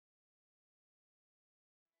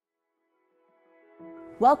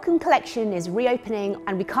Wellcome Collection is reopening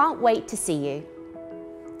and we can't wait to see you.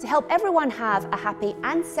 To help everyone have a happy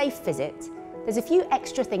and safe visit, there's a few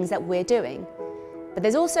extra things that we're doing, but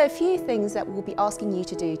there's also a few things that we'll be asking you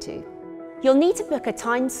to do too. You'll need to book a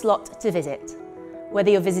timed slot to visit.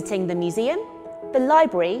 Whether you're visiting the museum, the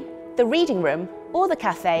library, the reading room, or the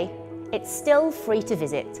cafe, it's still free to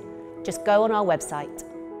visit. Just go on our website.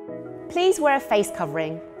 Please wear a face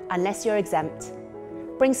covering, unless you're exempt.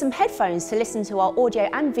 Bring some headphones to listen to our audio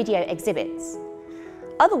and video exhibits.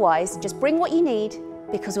 Otherwise, just bring what you need,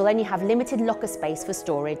 because we'll only have limited locker space for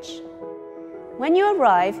storage. When you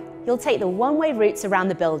arrive, you'll take the one-way routes around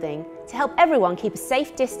the building to help everyone keep a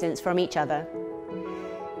safe distance from each other.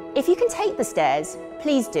 If you can take the stairs,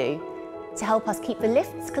 please do, to help us keep the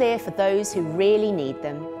lifts clear for those who really need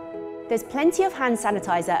them. There's plenty of hand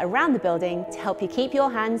sanitizer around the building to help you keep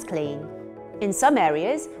your hands clean. In some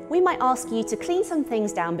areas, we might ask you to clean some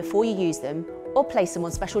things down before you use them or place them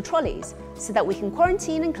on special trolleys so that we can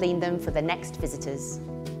quarantine and clean them for the next visitors.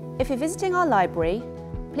 If you're visiting our library,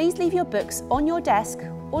 please leave your books on your desk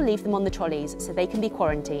or leave them on the trolleys so they can be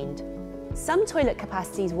quarantined. Some toilet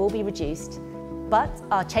capacities will be reduced, but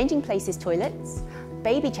our changing places toilets,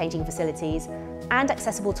 baby changing facilities and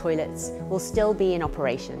accessible toilets will still be in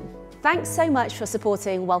operation. Thanks so much for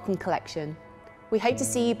supporting Wellcome Collection. We hope to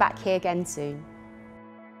see you back here again soon.